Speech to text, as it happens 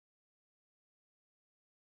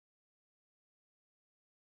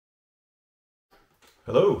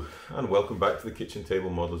Hello and welcome back to the Kitchen Table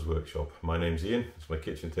Modelers Workshop. My name's Ian, it's my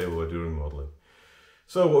kitchen table we're doing modelling.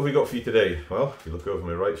 So what have we got for you today? Well, if you look over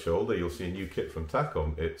my right shoulder you'll see a new kit from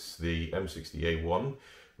Takom. It's the M60A1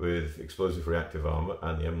 with explosive reactive armour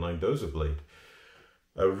and the M9 Bulldozer blade.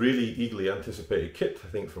 A really eagerly anticipated kit, I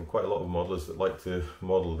think, from quite a lot of modelers that like to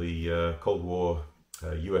model the Cold War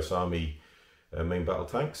US Army main battle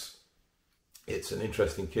tanks. It's an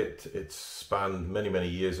interesting kit. It's spanned many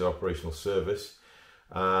years of operational service,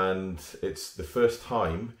 and it's the first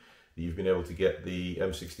time that you've been able to get the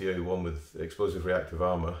M60A1 with explosive reactive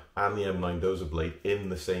armour and the M9 Bulldozer blade in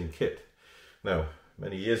the same kit. Now,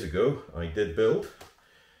 many years ago I did build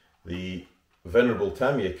the venerable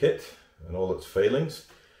Tamiya kit and all its failings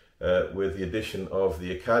with the addition of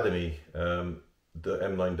the Academy the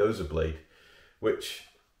M9 Bulldozer blade, which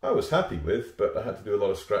I was happy with, but I had to do a lot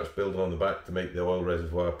of scratch building on the back to make the oil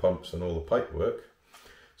reservoir pumps and all the pipe work.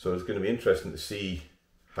 So it's going to be interesting to see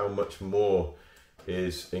how much more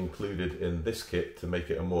is included in this kit to make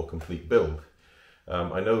it a more complete build.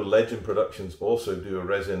 I know Legend Productions also do a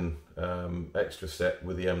resin extra set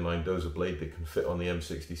with the M9 Bulldozer blade that can fit on the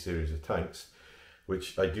M60 series of tanks,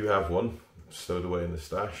 which I do have one stowed away in the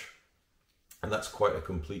stash, and that's quite a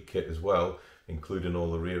complete kit as well, including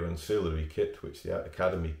all the rear ancillary kit, which the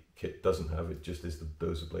Academy kit doesn't have. It just is the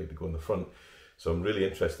Bulldozer blade to go on the front. So I'm really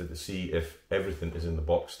interested to see if everything is in the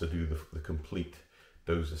box to do the complete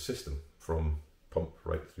Bulldozer system, from pump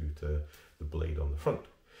right through to the blade on the front.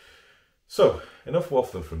 So enough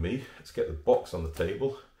waffling from me, let's get the box on the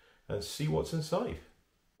table and see what's inside.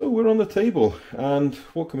 So we're on the table, and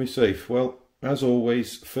what can we say? Well, as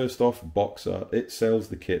always, first off, box art. It sells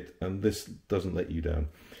the kit, and this doesn't let you down.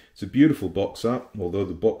 It's a beautiful box art, although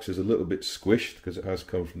the box is a little bit squished because it has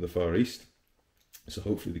come from the Far East. So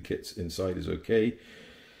hopefully the kit's inside is okay.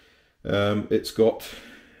 It's got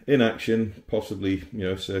in action, possibly, you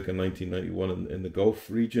know, circa 1991 in the Gulf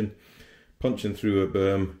region, punching through a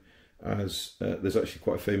berm, as there's actually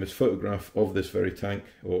quite a famous photograph of this very tank,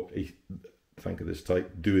 or a tank of this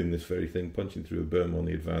type, doing this very thing, punching through a berm on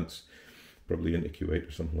the Advance, probably into Kuwait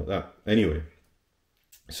or something like that. Anyway,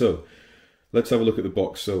 so let's have a look at the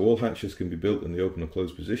box. So all hatches can be built in the open or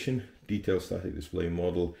closed position. Detailed static display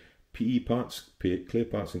model, PE parts, clear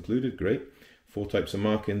parts included, great. 4 types of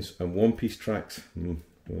markings and one-piece tracks.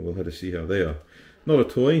 We'll have to see how they are. Not a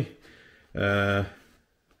toy.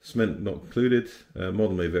 Cement not included.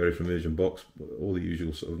 Model may vary from image and box. All the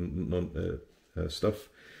usual sort of stuff.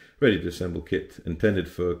 Ready to assemble kit. Intended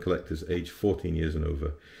for collectors aged 14 years and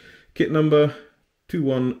over. Kit number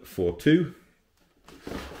 2142.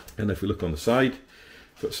 And if we look on the side,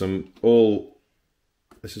 got some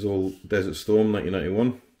this is all Desert Storm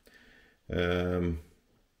 1991.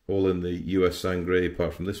 All in the US Sangre,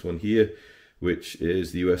 apart from this one here, which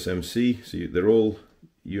is the USMC. So they're all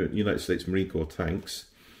United States Marine Corps tanks.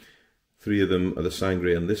 3 of them are the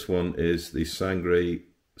Sangre, and this one is the Sangre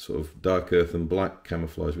sort of dark earth and black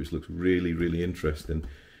camouflage, which looks really interesting.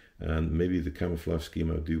 And maybe the camouflage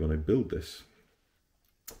scheme I'll do when I build this.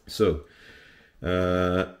 So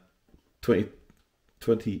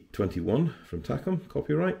 2021 from Takom,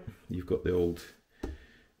 copyright. You've got the old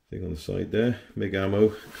thing on the side there, MIG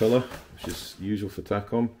ammo colour, which is usual for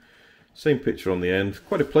Takom. Same picture on the end,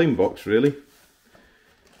 quite a plain box really.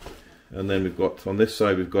 And then we've got, on this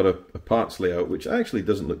side, we've got a parts layout, which actually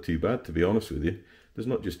doesn't look too bad, to be honest with you. There's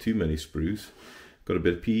not just too many sprues. Got a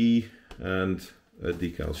bit of PE and a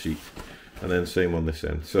decal sheet. And then same on this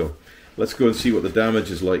end. So let's go and see what the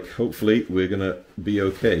damage is like. Hopefully we're gonna be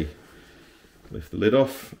okay. Lift the lid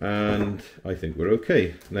off, and I think we're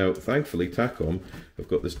okay. Now, thankfully, Takom have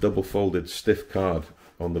got this double folded stiff card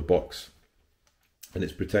on the box, and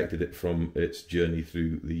it's protected it from its journey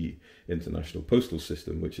through the international postal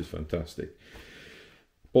system, which is fantastic.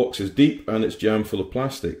 Box is deep and it's jam full of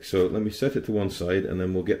plastic, so let me set it to one side and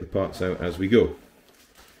then we'll get the parts out as we go.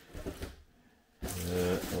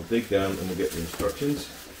 I'll dig down and we'll get the instructions.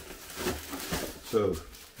 So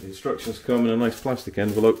the instructions come in a nice plastic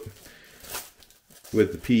envelope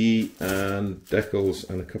with the PE and decals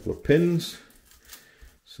and a couple of pins.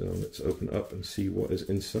 So let's open it up and see what is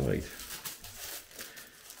inside.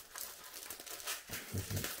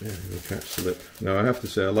 Yeah, we'll catch the lip. Now I have to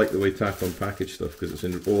say I like the way Takom package stuff, because it's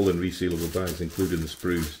all in resealable bags, including the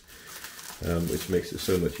sprues, which makes it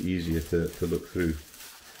so much easier to look through.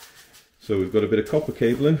 So we've got a bit of copper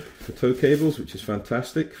cabling for tow cables, which is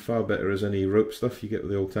fantastic, far better as any rope stuff you get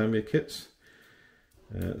with the old Tamiya kits.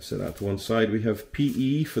 Set that to one side. We have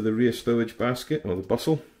PE for the rear stowage basket, or the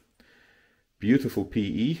bustle. Beautiful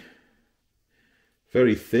PE,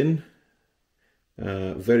 very thin,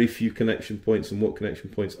 Very few connection points, and what connection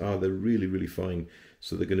points are, they're really, really fine.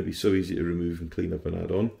 So they're going to be so easy to remove and clean up and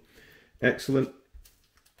add on. Excellent.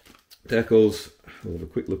 Decals, we'll have a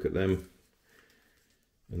quick look at them,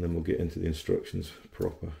 and then we'll get into the instructions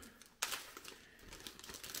proper.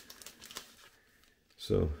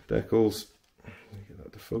 So decals, let me get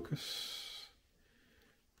that to focus.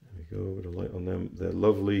 There we go, with a light on them. They're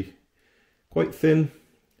lovely, quite thin,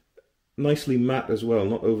 nicely matte as well,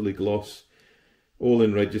 not overly gloss. All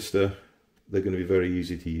in register. They're going to be very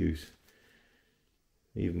easy to use,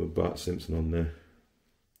 even with Bart Simpson on there.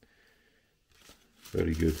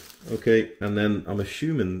 Very good. Okay, and then I'm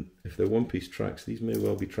assuming if they're one-piece tracks, these may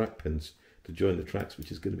well be track pins to join the tracks,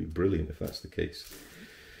 which is going to be brilliant if that's the case.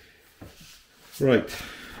 Right,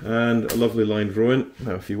 and a lovely line drawing.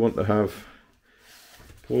 Now if you want to have,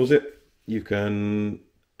 pause it, you can,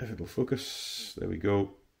 if it'll focus, there we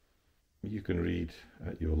go, you can read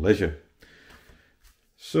at your leisure.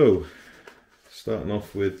 So, starting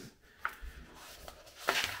off with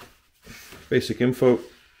basic info,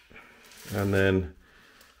 and then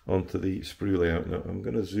onto the sprue layout. Now I'm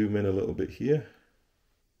going to zoom in a little bit here,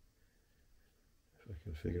 if I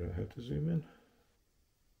can figure out how to zoom in.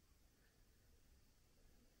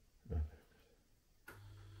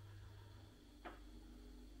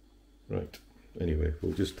 Right, anyway,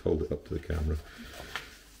 we'll just hold it up to the camera.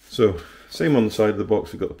 So, same on the side of the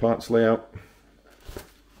box, we've got the parts layout.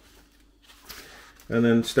 And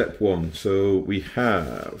then step one, so we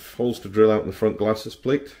have holes to drill out in the front glasses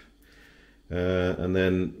plate. And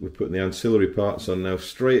then we're putting the ancillary parts on. Now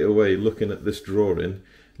straight away, looking at this drawing,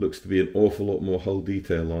 looks to be an awful lot more hull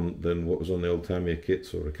detail on than what was on the old Tamiya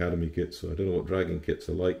kits or Academy kits. So I don't know what Dragon kits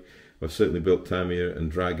are like. I've certainly built Tamiya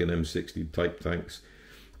and Dragon M60 type tanks.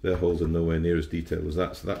 Their holes are nowhere near as detailed as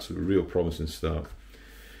that, so that's a real promising start.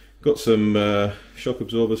 Got some shock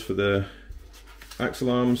absorbers for the axle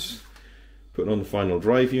arms, putting on the final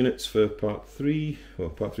drive units for part 3. Well,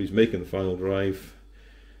 part 3 is making the final drive.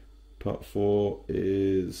 Part 4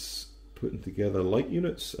 is putting together light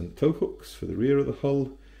units and tow hooks for the rear of the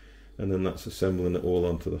hull, and then that's assembling it all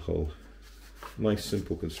onto the hull. Nice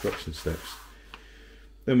simple construction steps.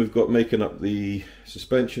 Then we've got making up the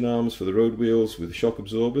suspension arms for the road wheels with the shock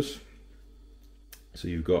absorbers. So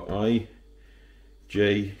you've got I,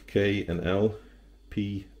 J, K and L,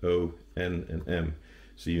 P, O, N and M.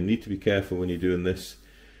 So you need to be careful when you're doing this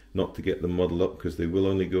not to get them muddled up, because they will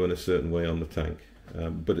only go in a certain way on the tank.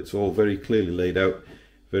 But it's all very clearly laid out,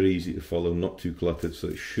 very easy to follow, not too cluttered, so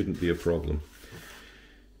it shouldn't be a problem.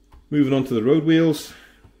 Moving on to the road wheels.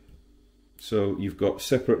 So you've got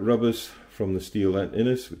separate rubbers from the steel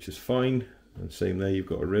inners, which is fine, and same there, you've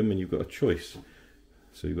got a rim and you've got a choice.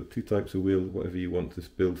 So you've got two types of wheel, whatever you want to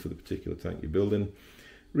build for the particular tank you're building.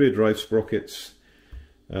 Rear drive sprockets,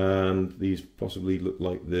 and these possibly look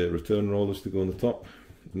like the return rollers to go on the top.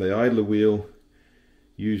 And the idler wheel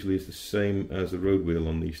usually is the same as the road wheel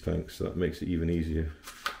on these tanks, so that makes it even easier,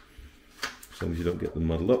 as long as you don't get them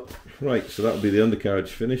muddled up. Right, so that'll be the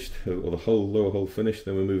undercarriage finished, or the hull, lower hull finished.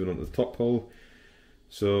 Then we're moving on to the top hull.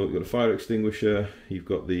 So you've got a fire extinguisher, you've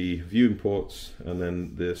got the viewing ports, and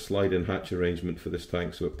then the slide-in hatch arrangement for this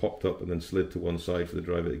tank, so it popped up and then slid to one side for the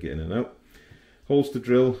driver to get in and out. Holes to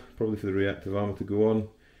drill, probably for the reactive armour to go on,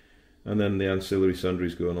 and then the ancillary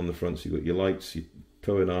sundries going on the front. So you've got your lights, your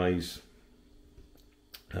towing eyes,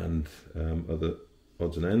 and other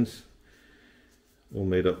odds and ends, all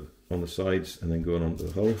made up on the sides and then going onto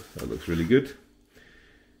the hull. That looks really good.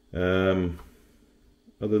 Other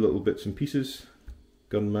little bits and pieces.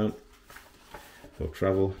 Gun mount, or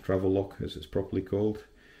travel lock as it's properly called,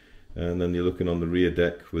 and then you're looking on the rear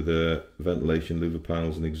deck with a ventilation, louver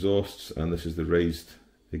panels and exhausts, and this is the raised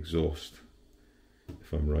exhaust,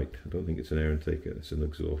 if I'm right. I don't think it's an air intake, it's an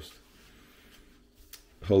exhaust.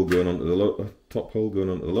 Hull going onto the top hull going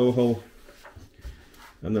onto the lower hull,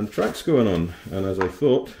 and then tracks going on. And as I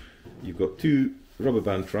thought, you've got two rubber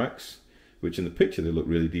band tracks, which in the picture they look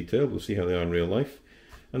really detailed. We'll see how they are in real life.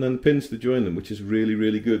 And then the pins to join them, which is really,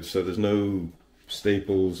 really good. So there's no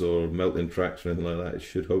staples or melt-in tracks or anything like that. It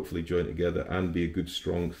should hopefully join together and be a good,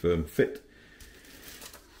 strong, firm fit.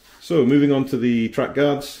 So moving on to the track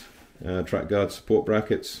guards, support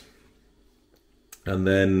brackets, and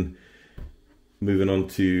then moving on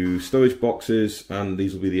to stowage boxes, and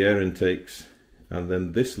these will be the air intakes. And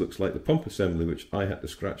then this looks like the pump assembly, which I had to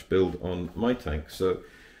scratch build on my tank. So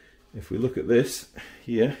if we look at this,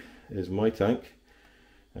 here is my tank.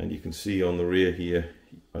 And you can see on the rear here,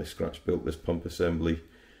 I scratch built this pump assembly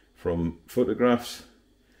from photographs.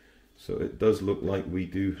 So it does look like we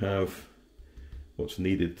do have what's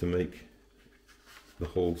needed to make the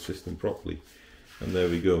whole system properly. And there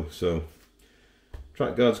we go. So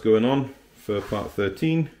Track guards going on for part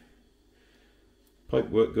 13. Pipe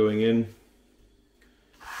work going in.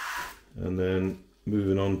 And then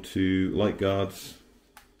moving on to light guards.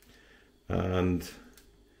 And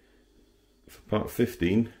for part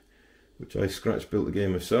 15, which I scratch built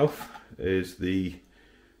again myself, is the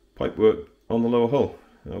pipe work on the lower hull.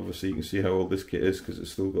 And obviously you can see how old this kit is because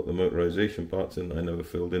it's still got the motorization parts in that I never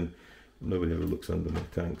filled in. Nobody ever looks under my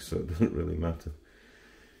tanks, so it doesn't really matter.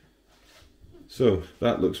 So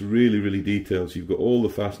that looks really, really detailed. So you've got all the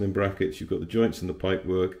fastening brackets, you've got the joints and the pipe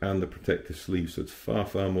work and the protective sleeve, so it's far,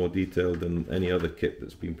 far more detailed than any other kit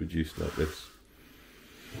that's been produced like this.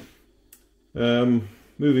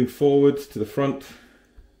 Moving forward to the front,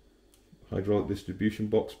 hydraulic distribution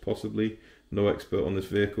box possibly. No expert on this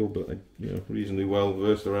vehicle, but reasonably well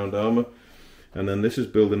versed around armour. And then this is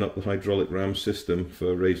building up the hydraulic ram system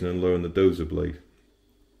for raising and lowering the dozer blade.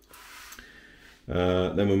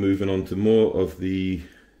 Then we're moving on to more of the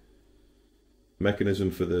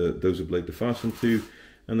mechanism for the dozer blade to fasten to,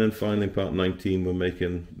 and then finally in part 19 we're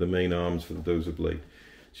making the main arms for the dozer blade.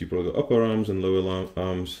 So you've probably got upper arms and lower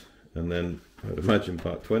arms, and then I'd imagine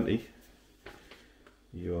part 20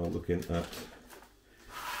 you are looking at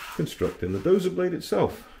constructing the dozer blade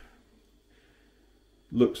itself.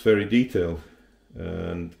 Looks very detailed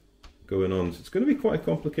and going on. So it's going to be quite a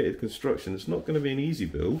complicated construction. It's not going to be an easy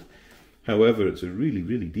build. However, it's a really,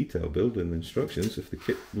 really detailed build in the instructions. If the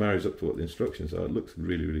kit marries up to what the instructions are, it looks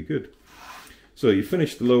really, really good. So you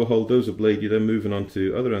finish the lower hull dozer blade, you're then moving on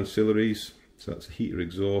to other ancillaries. So that's a heater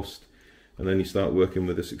exhaust, and then you start working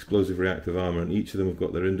with this explosive reactive armour, and each of them have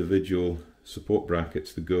got their individual support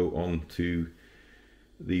brackets to go on to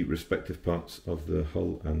the respective parts of the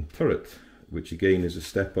hull and turret, which again is a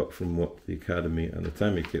step up from what the Academy and the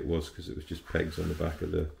Tammy kit was, because it was just pegs on the back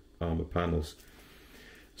of the armour panels.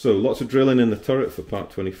 So lots of drilling in the turret for part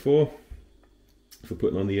 24 for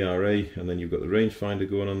putting on the ERA, and then you've got the rangefinder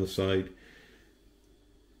going on the side,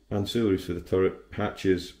 ancillaries for the turret,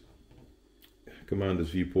 hatches, commander's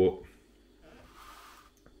viewport.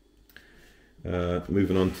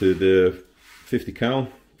 Moving on to the 50 cal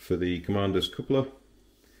for the commander's coupler,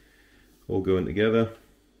 all going together,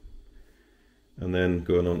 and then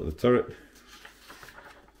going on to the turret,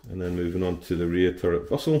 and then moving on to the rear turret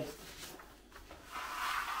bustle.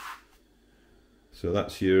 So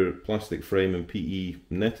that's your plastic frame and PE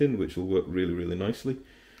netting, which will work really, really nicely.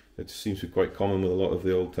 It seems to be quite common with a lot of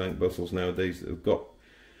the old tank bustles nowadays that have got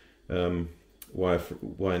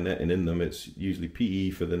wire netting in them. It's usually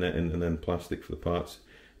PE for the netting and then plastic for the parts.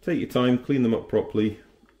 Take your time, clean them up properly.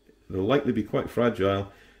 They'll likely be quite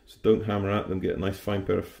fragile, so don't hammer at them. Get a nice fine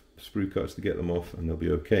pair of sprue cuts to get them off, and they'll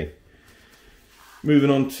be okay.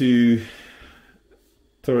 Moving on to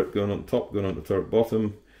turret going on top, going on to turret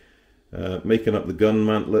bottom. Making up the gun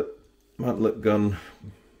mantlet gun,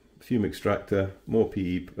 fume extractor, more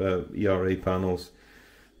PE, ERA panels,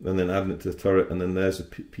 and then adding it to the turret, and then there's a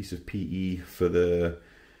piece of PE for the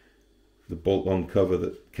bolt-on cover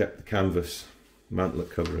that kept the canvas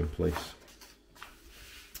mantlet cover in place.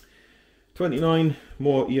 29,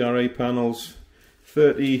 more ERA panels,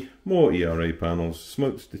 30, more ERA panels,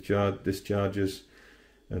 smoke discharges,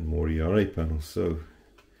 and more ERA panels. So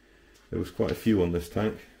there was quite a few on this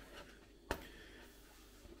tank.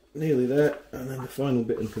 Nearly there, and then the final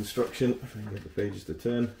bit in construction, if I can get the pages to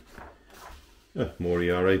turn. More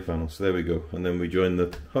ERA panels, there we go, and then we join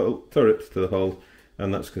the hull, turret to the hull,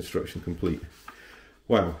 and that's construction complete.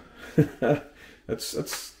 Wow,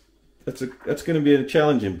 that's going to be a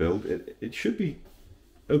challenging build. It should be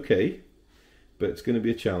okay, but it's going to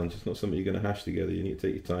be a challenge. It's not something you're going to hash together. You need to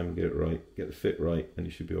take your time and get it right, get the fit right, and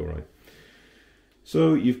you should be all right.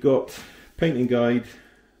 So you've got painting guide,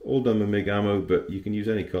 all done with MIG ammo, but you can use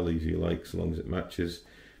any colours you like so long as it matches.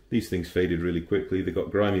 These things faded really quickly, they got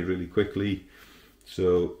grimy really quickly,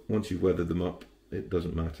 so once you've weathered them up, it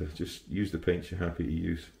doesn't matter. Just use the paints you're happy to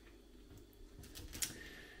use.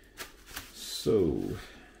 So,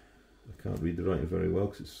 I can't read the writing very well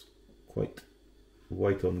because it's quite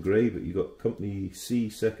white on grey, but you've got Company C,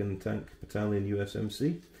 2nd Tank Battalion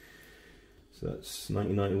USMC, so that's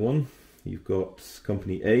 1991. You've got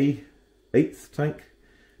Company A, 8th Tank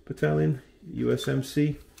Battalion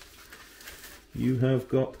USMC. You have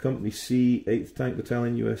got Company C, 8th Tank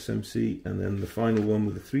Battalion USMC, and then the final one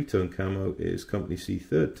with the 3-tone camo is Company C,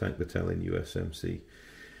 3rd Tank Battalion USMC.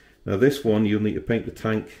 Now this one you'll need to paint the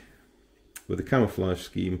tank with a camouflage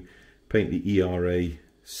scheme, paint the ERA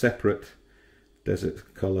separate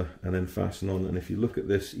desert colour, and then fasten on. And if you look at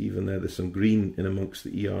this, even there's some green in amongst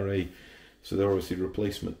the ERA, so they're obviously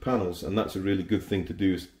replacement panels, and that's a really good thing to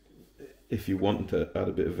do if you want to add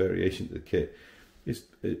a bit of variation to the kit.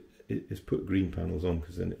 is put green panels on,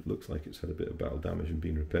 because then it looks like it's had a bit of battle damage and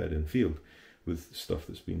been repaired in the field with stuff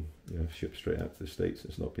that's been, you know, shipped straight out to the States.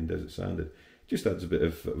 It's not been desert sanded. Just adds a bit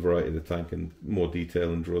of variety to the tank and more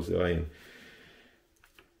detail and draws the eye in.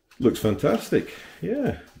 Looks fantastic.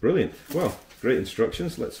 Yeah, brilliant. Well, great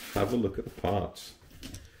instructions. Let's have a look at the parts.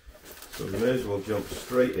 So we may as well jump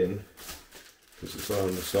straight in, because it's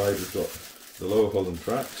on the side. We've got the lower hull and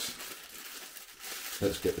tracks.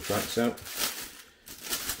 Let's get the tracks out.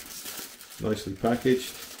 Nicely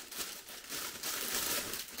packaged.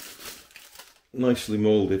 Nicely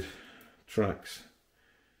moulded tracks.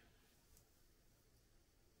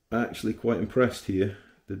 Actually quite impressed here.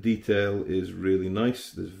 The detail is really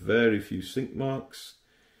nice. There's very few sink marks.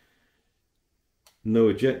 No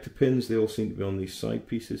ejector pins. They all seem to be on these side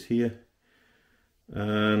pieces here.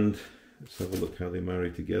 And let's have a look how they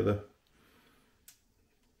marry together.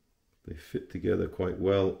 They fit together quite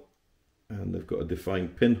well, and they've got a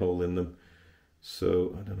defined pinhole in them.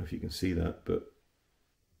 So I don't know if you can see that, but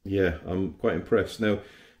yeah, I'm quite impressed. Now,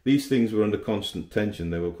 these things were under constant tension.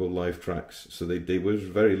 They were called live tracks, so there was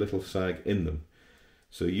very little sag in them.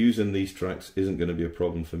 So using these tracks isn't going to be a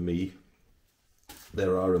problem for me.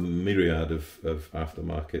 There are a myriad of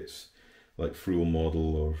aftermarkets like Sprue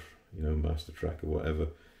model or, you know, Master Track or whatever,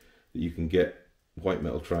 that you can get white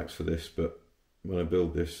metal tracks for this, but when I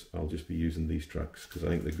build this, I'll just be using these tracks because I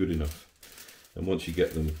think they're good enough. And once you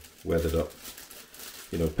get them weathered up,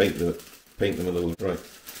 you know, paint them a little. Right.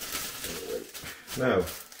 Now,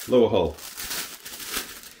 lower hull.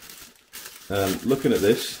 Looking at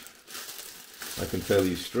this, I can tell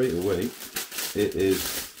you straight away, it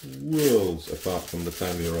is worlds apart from the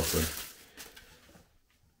Tamiya offering.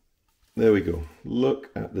 There we go. Look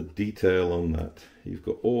at the detail on that. You've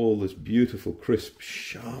got all this beautiful, crisp,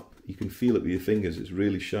 sharp, you can feel it with your fingers, it's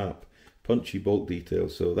really sharp, punchy bolt detail.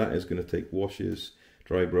 So that is going to take washes,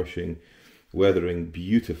 dry brushing, weathering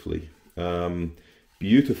beautifully.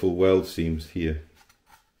 Beautiful weld seams here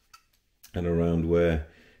and around where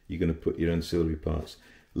you're going to put your ancillary parts.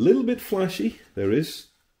 A little bit flashy, there is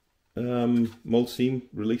mold seam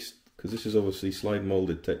released, because this is obviously slide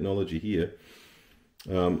molded technology here.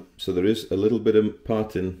 So there is a little bit of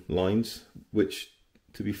parting lines, which,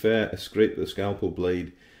 to be fair, I scraped the scalpel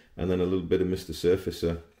blade and then a little bit of Mr.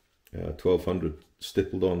 Surfacer 1200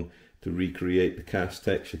 stippled on to recreate the cast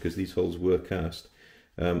texture, because these holes were cast.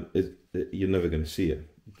 You're never going to see it.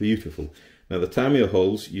 Beautiful. Now the Tamiya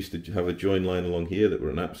holes used to have a join line along here that were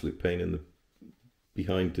an absolute pain in the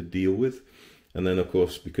behind to deal with, and then of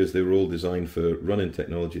course, because they were all designed for running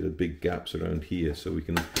technology, there are big gaps around here. So you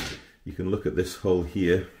can look at this hole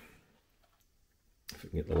here, if I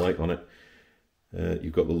can get the light on it.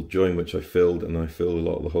 You've got the little join which I filled, and I filled a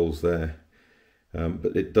lot of the holes there,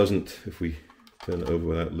 but it doesn't, if we turn it over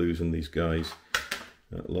without losing these guys,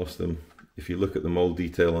 lost them. If you look at the mold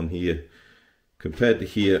detail on here compared to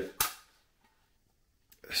here,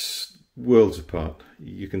 worlds apart.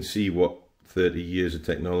 You can see what 30 years of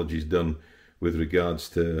technology has done with regards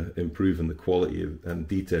to improving the quality and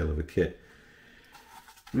detail of a kit.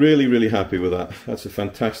 Really, really happy with that. That's a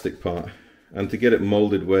fantastic part. And to get it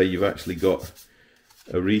molded where you've actually got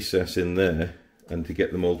a recess in there, and to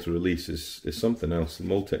get the mold to release is something else. The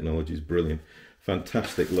mold technology is brilliant.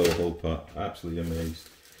 Fantastic lower hull part. Absolutely amazed.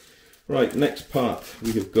 Right, next part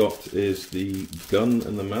we have got is the gun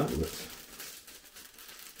and the mantlet.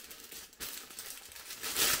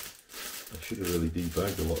 I should have really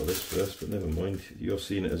debagged a lot of this first, but never mind. You're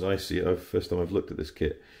seeing it as I see it. First time I've looked at this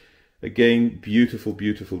kit. Again, beautiful,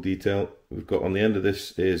 beautiful detail. We've got on the end of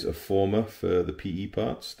this is a former for the PE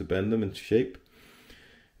parts to bend them into shape.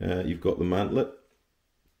 You've got the mantlet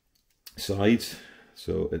sides,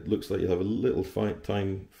 so it looks like you have a little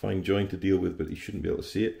fine joint to deal with, but you shouldn't be able to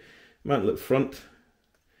see it. Mantlet front,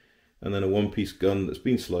 and then a one-piece gun that's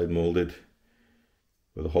been slide molded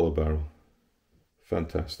with a hollow barrel.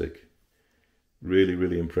 Fantastic. Really,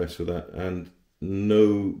 really impressed with that, and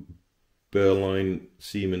no burr line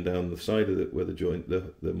seaming down the side of it where the joint,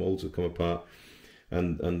 the molds have come apart,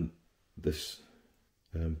 and this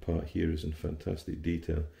part here is in fantastic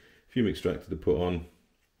detail. Fume extractor to put on,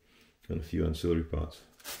 and a few ancillary parts.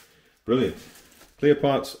 Brilliant. Clear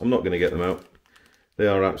parts, I'm not going to get them out. They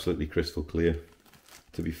are absolutely crystal clear.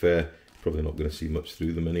 To be fair, probably not going to see much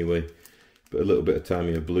through them anyway, but a little bit of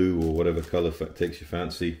Tamiya blue or whatever colour takes your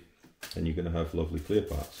fancy, and you're going to have lovely clear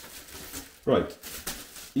parts. Right,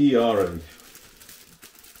 ERA.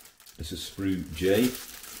 This is sprue J.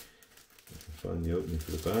 If I can find the opening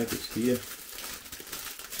for the bag, it's here.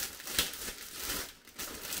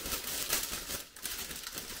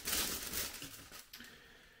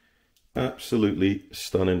 Absolutely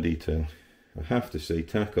stunning detail. I have to say,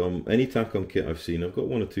 Takom, any Takom kit I've seen, I've got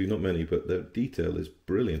one or two, not many, but their detail is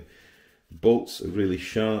brilliant. Bolts are really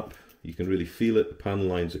sharp, you can really feel it, the panel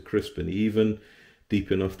lines are crisp and even,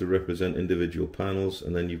 deep enough to represent individual panels,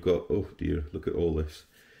 and then you've got, oh dear, look at all this.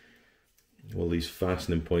 All these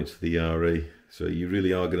fastening points for the ERA, so you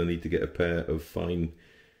really are going to need to get a pair of fine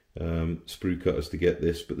sprue cutters to get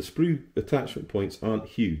this, but the sprue attachment points aren't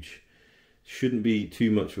huge. Shouldn't be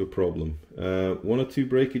too much of a problem. One or two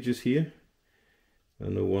breakages here,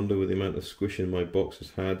 and no wonder with the amount of squishing my box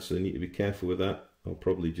has had, so I need to be careful with that. I'll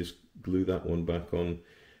probably just glue that one back on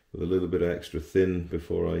with a little bit of extra thin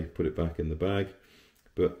before I put it back in the bag.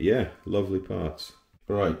 But yeah, lovely parts.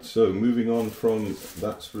 Right, so moving on from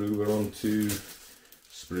that sprue, we're on to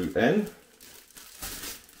sprue N.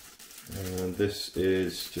 And this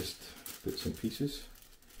is just bits and pieces.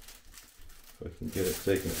 If I can get it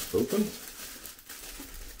taken open.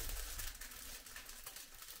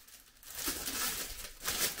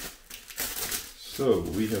 So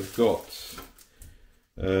we have got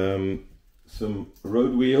some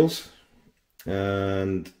road wheels,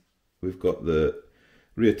 and we've got the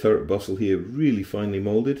rear turret bustle here really finely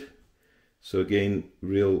moulded, so again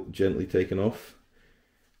real gently taken off.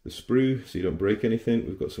 The sprue so you don't break anything.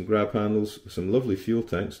 We've got some grab handles, some lovely fuel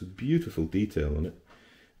tanks with beautiful detail on it,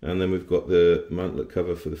 and then we've got the mantlet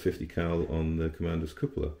cover for the 50 cal on the commander's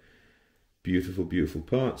cupola. Beautiful, beautiful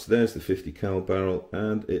parts. There's the 50 cal barrel,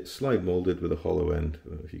 and it's slide moulded with a hollow end. I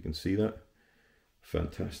don't know if you can see that.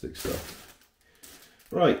 Fantastic stuff.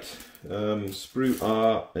 Right, sprue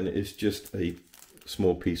R, and it is just a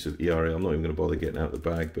small piece of ERA. I'm not even going to bother getting out the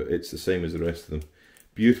bag, but it's the same as the rest of them.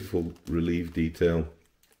 Beautiful relief detail,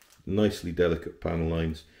 nicely delicate panel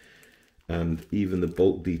lines, and even the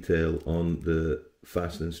bolt detail on the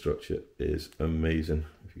fastening structure is amazing,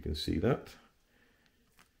 if you can see that.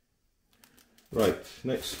 Right,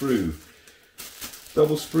 next sprue.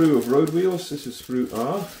 Double sprue of road wheels. This is sprue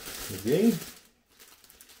R again.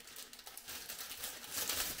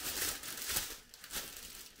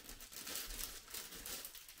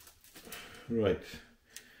 Right,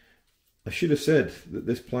 I should have said that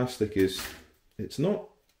this plastic is, it's not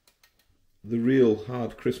the real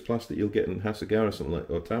hard crisp plastic you'll get in Hasegawa or something like,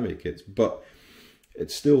 or Tamiya kits, but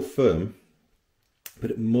it's still firm,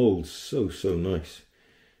 but it molds so nice.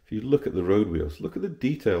 If you look at the road wheels, look at the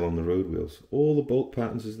detail on the road wheels. All the bolt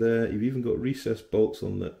patterns is there. You've even got recessed bolts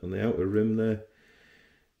on the outer rim there.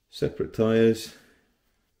 Separate tyres,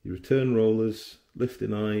 your return rollers,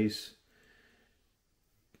 lifting eyes.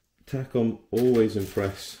 Takom always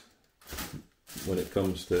impress when it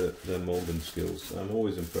comes to their moulding skills. I'm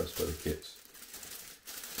always impressed by the kits.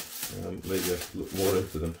 Maybe I should look more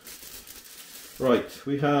into them. Right,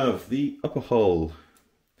 we have the upper hull.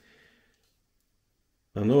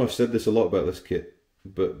 I know I've said this a lot about this kit,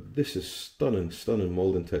 but this is stunning, stunning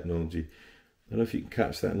moulding technology. I don't know if you can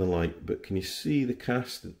catch that in the light, but can you see the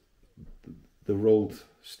cast, the rolled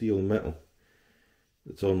steel metal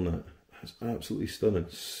that's on that? That's absolutely stunning.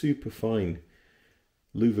 Super fine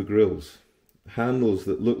louver grills, handles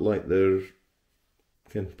that look like they're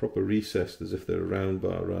kind of proper recessed, as if they're a round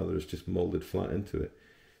bar rather it's just moulded flat into it.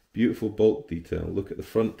 Beautiful bolt detail. Look at the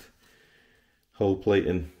front hull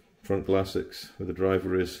plating, front glassix where the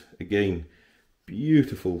driver is. Again,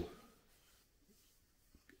 beautiful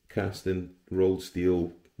cast in rolled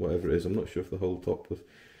steel, whatever it is. I'm not sure if the whole top was,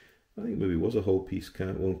 I think maybe it was a whole piece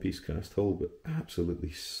cast, one piece cast hull, but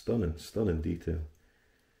absolutely stunning, stunning detail.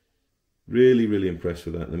 Really impressed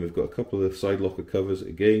with that. And then we've got a couple of side locker covers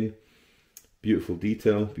again. Beautiful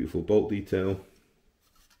detail, beautiful bolt detail.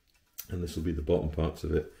 And this will be the bottom parts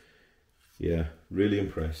of it. Yeah, really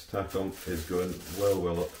impressed. Takom is going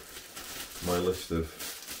well up my list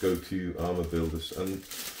of go-to armour builders. And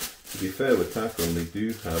to be fair with Takom, they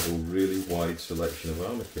do have a really wide selection of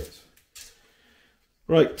armour kits.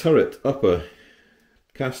 Right, turret, upper.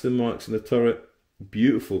 Casting marks in the turret.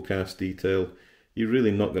 Beautiful cast detail. You're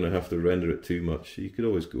really not going to have to render it too much. You could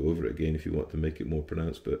always go over it again if you want to make it more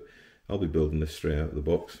pronounced, but I'll be building this straight out of the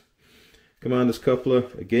box. Commander's coupler,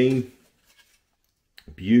 again.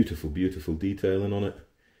 Beautiful detailing on it.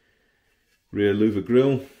 Rear louver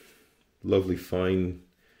grille, lovely fine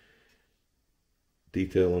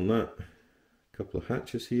detail on that. Couple of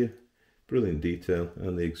hatches here, brilliant detail,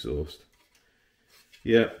 and the exhaust.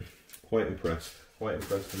 Yeah, quite impressed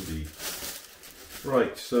indeed.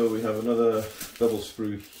 Right, so we have another double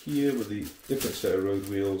sprue here with the different set of road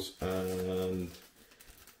wheels and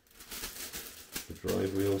the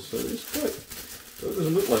drive wheels. So it's quite, though it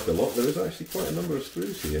doesn't look like a lot, there is actually quite a number of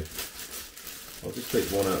sprues here. I'll just take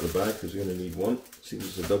one out of the bag because we're going to need one. Seems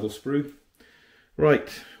it's a double sprue. Right,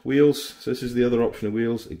 wheels. So this is the other option of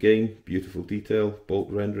wheels. Again, beautiful detail, bolt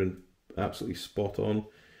rendering absolutely spot on.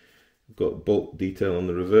 Got bolt detail on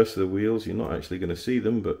the reverse of the wheels. You're not actually going to see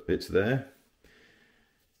them, but it's there.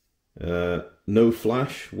 No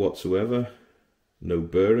flash whatsoever, no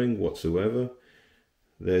burring whatsoever.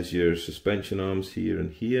 There's your suspension arms here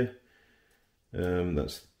and here.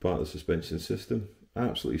 That's part of the suspension system.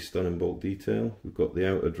 Absolutely stunning bolt detail. We've got the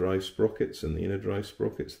outer drive sprockets and the inner drive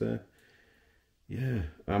sprockets there. Yeah,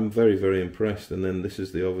 I'm very, very impressed. And then this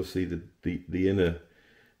is obviously the inner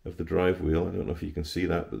of the drive wheel. I don't know if you can see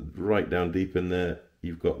that, but right down deep in there,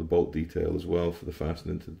 you've got the bolt detail as well for the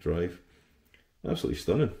fastening to the drive. Absolutely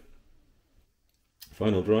stunning.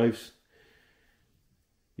 Final drives.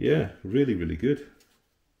 Yeah, really, really good.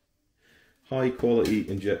 High quality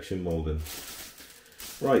injection moulding.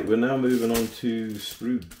 Right, we're now moving on to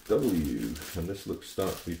sprue W, and this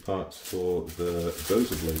starts to be parts for the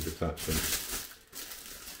dozer blade attachment.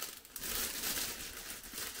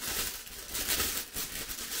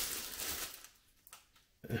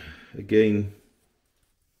 Again,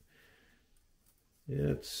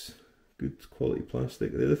 yeah, it's good quality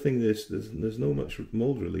plastic. The other thing is there's no much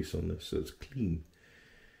mold release on this, so it's clean.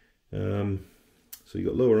 So you've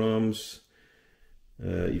got lower arms.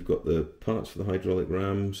 You've got the parts for the hydraulic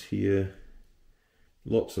rams here,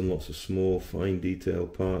 lots and lots of small fine detail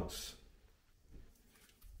parts,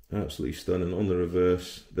 absolutely stunning. On the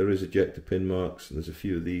reverse there is ejector pin marks, and there's a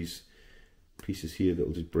few of these pieces here that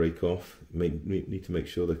will just break off. Need to make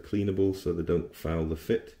sure they're cleanable so they don't foul the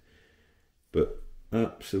fit, but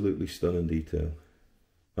absolutely stunning detail.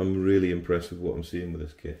 I'm really impressed with what I'm seeing with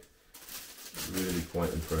this kit, really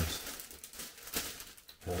quite impressed.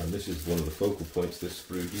 This is one of the focal points, this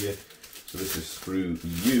sprue here. So this is sprue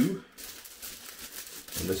U,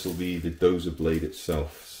 and this will be the dozer blade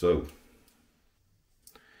itself. So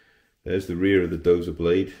there's the rear of the dozer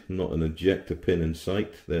blade, not an ejector pin in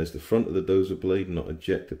sight. There's the front of the dozer blade, not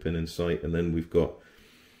ejector pin in sight. And then we've got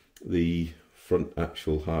the front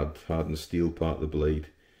actual hardened steel part of the blade,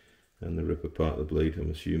 and the ripper part of the blade,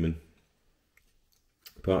 I'm assuming.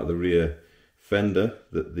 Part of the rear fender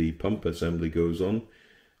that the pump assembly goes on.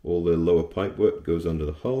 All the lower pipe work goes under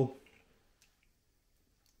the hull,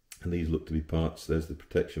 and these look to be parts. There's the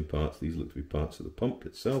protection parts. These look to be parts of the pump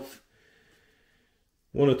itself.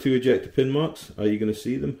 One or two ejector pin marks. Are you going to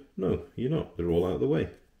see them? No, you're not. They're all out of the way.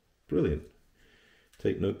 Brilliant.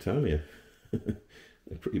 Take note, Tamiya.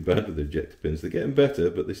 They're pretty bad with the ejector pins. They're getting better,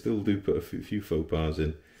 but they still do put a few faux pas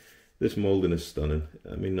in. This moulding is stunning.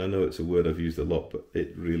 I mean, I know it's a word I've used a lot, but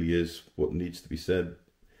it really is what needs to be said.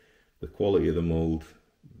 The quality of the mould.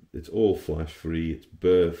 It's all flash free, it's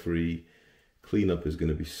burr free. Cleanup is going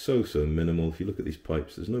to be so minimal. If you look at these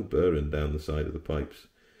pipes, there's no burring down the side of the pipes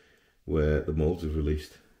where the moulds have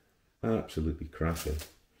released. Absolutely cracking.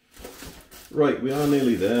 Right, we are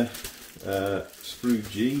nearly there. Sprue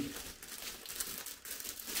G.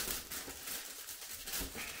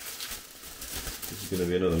 This is going to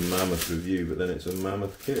be another mammoth review, but then it's a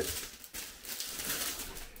mammoth kit.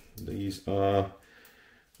 These are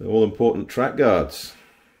the all-important track guards.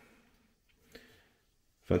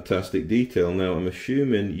 Fantastic detail. Now I'm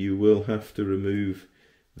assuming you will have to remove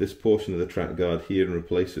this portion of the track guard here and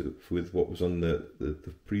replace it with what was on the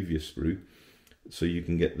previous sprue, so you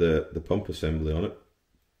can get the pump assembly on it.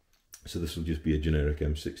 So this will just be a generic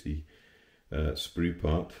M60 sprue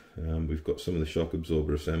part. We've got some of the shock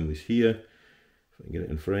absorber assemblies here, if I can get it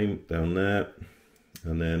in frame, down there,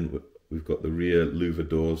 and then we've got the rear louver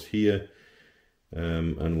doors here,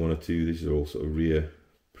 and one or two. These are all sort of rear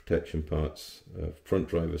protection parts. Front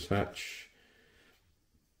driver's hatch,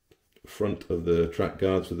 front of the track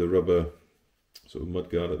guards with the rubber sort of mud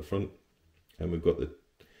guard at the front, and we've got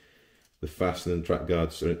the fastening track guard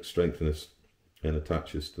strengtheners and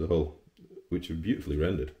attachers to the hull, which are beautifully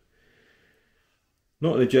rendered.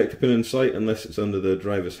 Not an ejector pin in sight unless it's under the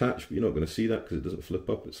driver's hatch, but you're not going to see that because it doesn't flip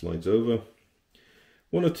up, it slides over.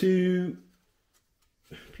 One or two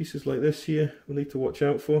pieces like this here we'll need to watch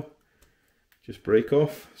out for. Just break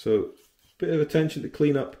off, so a bit of attention to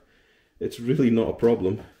clean up. It's really not a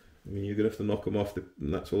problem. I mean, you're going to have to knock them off,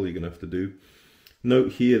 and that's all you're going to have to do.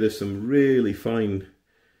 Note here, there's some really fine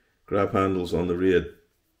grab handles on the rear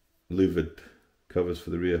louvered covers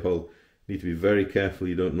for the rear hull. You need to be very careful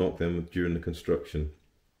you don't knock them during the construction.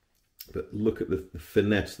 But look at the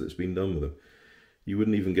finesse that's been done with them. You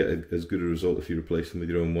wouldn't even get as good a result if you replaced them with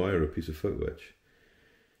your own wire or a piece of foot wedge.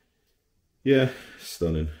 Yeah,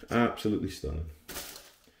 stunning, absolutely stunning.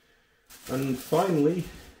 And finally,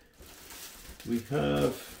 we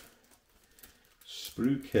have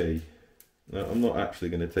sprue K. Now, I'm not actually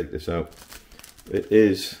going to take this out. It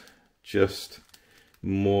is just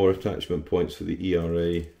more attachment points for the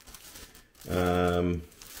ERA.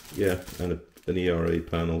 Yeah, and an ERA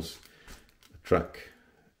panels, a track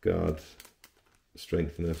guard,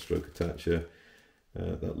 strengthener, stroke attacher.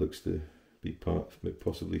 That looks to be part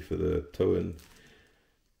possibly for the toe and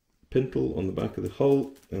pintle on the back of the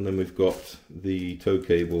hull. And then we've got the tow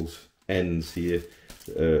cables ends here,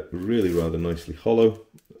 really rather nicely hollow.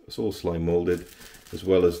 It's all slide molded, as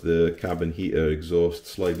well as the cabin heater exhaust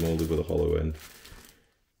slide molded with a hollow end.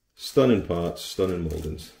 Stunning parts, stunning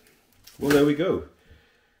moldings. Well, there we go.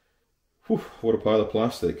 Whew, what a pile of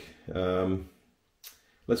plastic.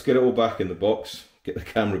 Let's get it all back in the box, get the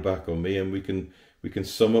camera back on me, and we can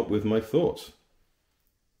sum up with my thoughts.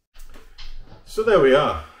 So there we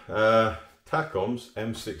are, Takom's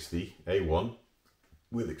M60A1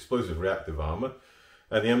 with explosive reactive armour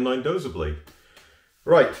and the M9 Dozer blade.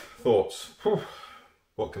 Right, thoughts. Whew,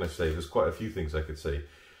 what can I say? There's quite a few things I could say.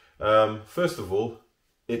 First of all,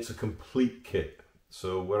 it's a complete kit.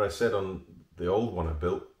 So where I said on the old one I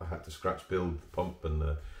built, I had to scratch build the pump and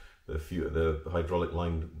the hydraulic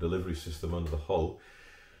line delivery system under the hull.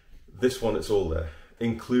 This one, it's all there,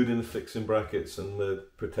 including the fixing brackets and the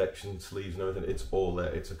protection sleeves and everything. It's all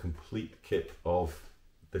there. It's a complete kit of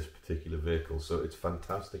this particular vehicle, so it's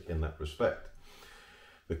fantastic in that respect.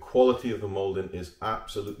 The quality of the moulding is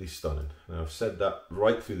absolutely stunning. Now, I've said that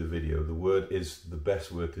right through the video. The word is the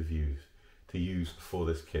best word to use for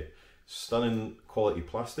this kit. Stunning quality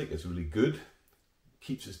plastic. It's really good.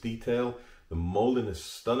 Keeps its detail. The moulding is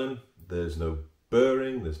stunning. There's no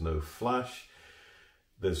burring. There's no flash.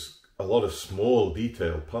 There's a lot of small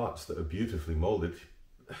detailed parts that are beautifully moulded.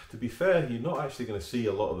 To be fair, you're not actually going to see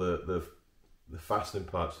a lot of the fastening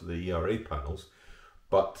parts of the ERA panels,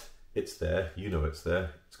 but it's there. You know it's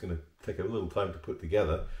there. It's going to take a little time to put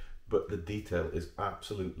together, but the detail is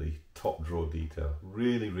absolutely top drawer detail.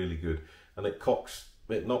 Really, really good. And it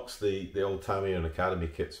knocks the old Tamiya and Academy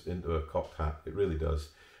kits into a cocked hat. It really does.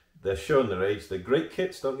 They're showing their age. They're great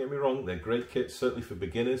kits, don't get me wrong. They're great kits, certainly for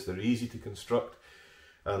beginners. They're easy to construct.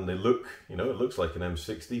 And they look, you know, it looks like an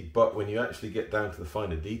M60, but when you actually get down to the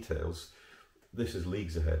finer details, this is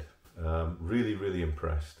leagues ahead. Really, really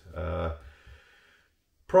impressed.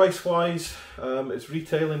 Price-wise, it's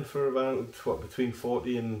retailing for about, what, between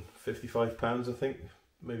 40 and 55 pounds, I think.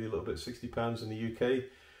 Maybe a little bit, 60 pounds in the UK.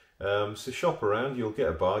 So shop around, you'll get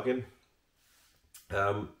a bargain.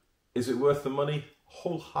 Is it worth the money?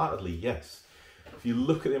 Wholeheartedly, yes. If you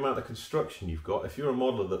look at the amount of construction you've got, if you're a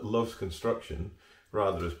modeler that loves construction,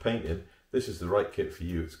 rather as painting, this is the right kit for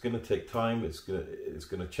you. It's going to take time, it's going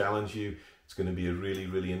to challenge you, it's going to be a really,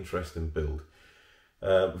 really interesting build.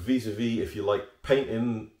 Vis-a-vis, if you like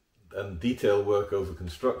painting and detail work over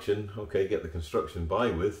construction, okay, get the construction by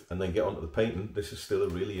with, and then get onto the painting, this is still a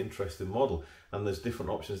really interesting model. And there's different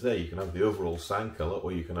options there. You can have the overall sand colour,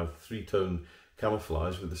 or you can have three-tone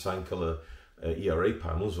camouflage with the sand colour ERA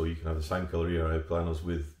panels, or you can have the sand colour ERA panels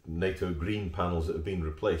with NATO green panels that have been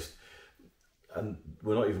replaced. And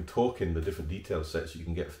we're not even talking the different detail sets you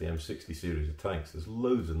can get for the M60 series of tanks. There's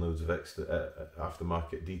loads and loads of extra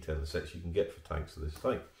aftermarket detail sets you can get for tanks of this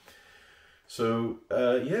type. So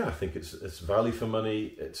yeah, I think it's value for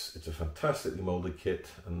money. It's a fantastically moulded kit,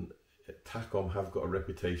 and Takom have got a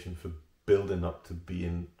reputation for building up to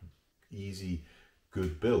being easy,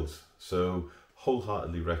 good builds. So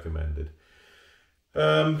wholeheartedly recommended.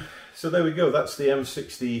 So there we go, that's the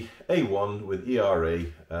M60A1 with ERA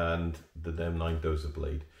and the M9 Dozer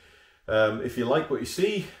blade. If you like what you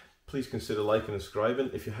see, please consider liking and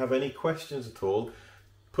subscribing. If you have any questions at all,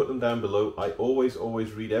 put them down below. I always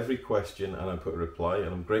read every question and I put a reply,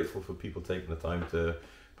 and I'm grateful for people taking the time to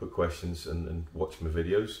put questions and watch my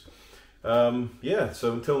videos. Yeah,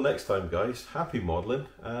 so until next time guys, happy modelling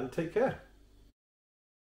and take care.